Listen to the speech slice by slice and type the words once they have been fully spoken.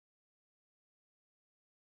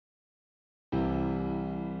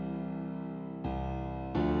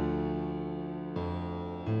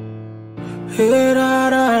Hey, da,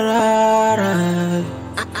 da, da, da.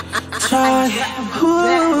 Try,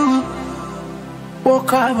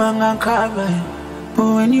 walk up and cover.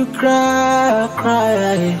 But when you cry,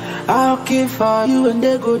 cry, I'll kill for you and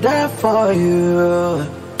they go die for you.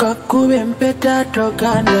 Kakube mpeta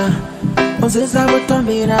Tugende, Mozesa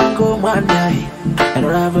butambira ng'omwanai.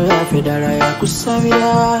 Enrabe ya fedara ya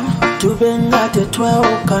kusabira, tubenga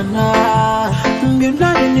tetwawukana.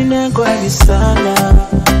 Byonna binengo ebisana.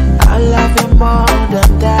 I love you more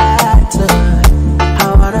than that.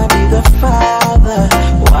 I wanna be the father.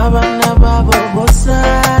 Wabana babo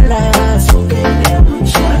bosala. Tugende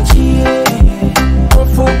muchachi,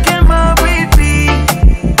 ofuke my baby.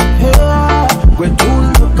 Yeah, when you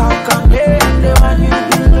look out, the one you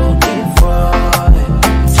be looking for.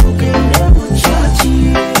 Tugende muchachi,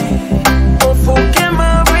 ofuke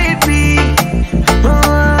my baby.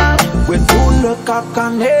 When you look out,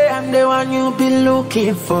 I'm the one you be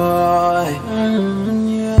looking for.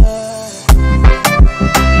 Yeah.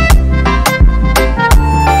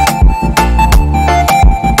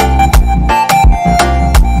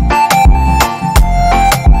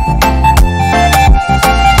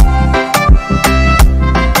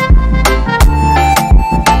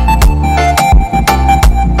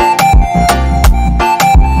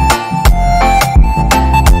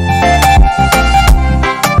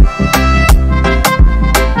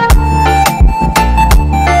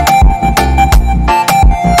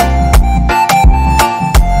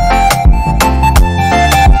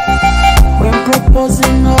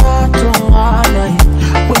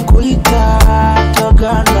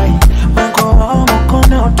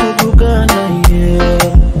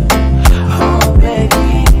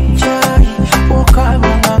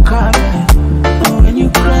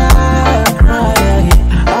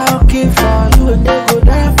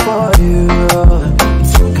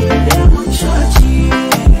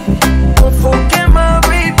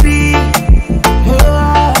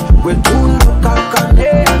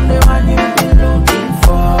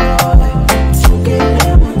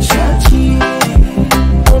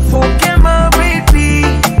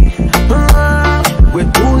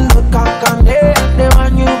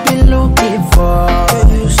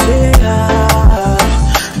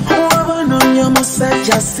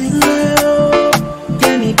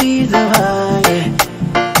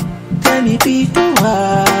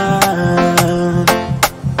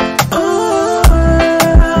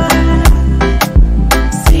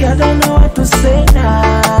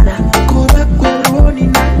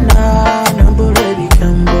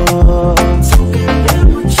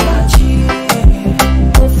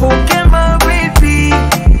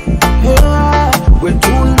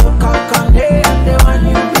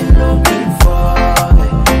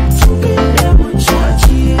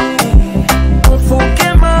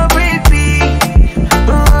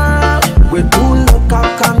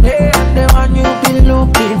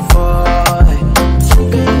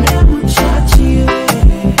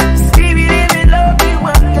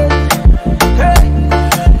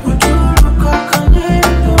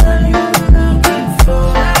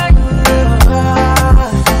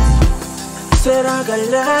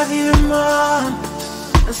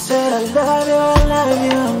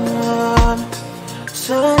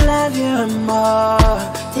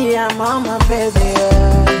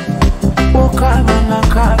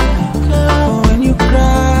 When you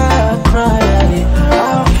cry, cry,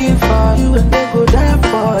 I'll keep for you and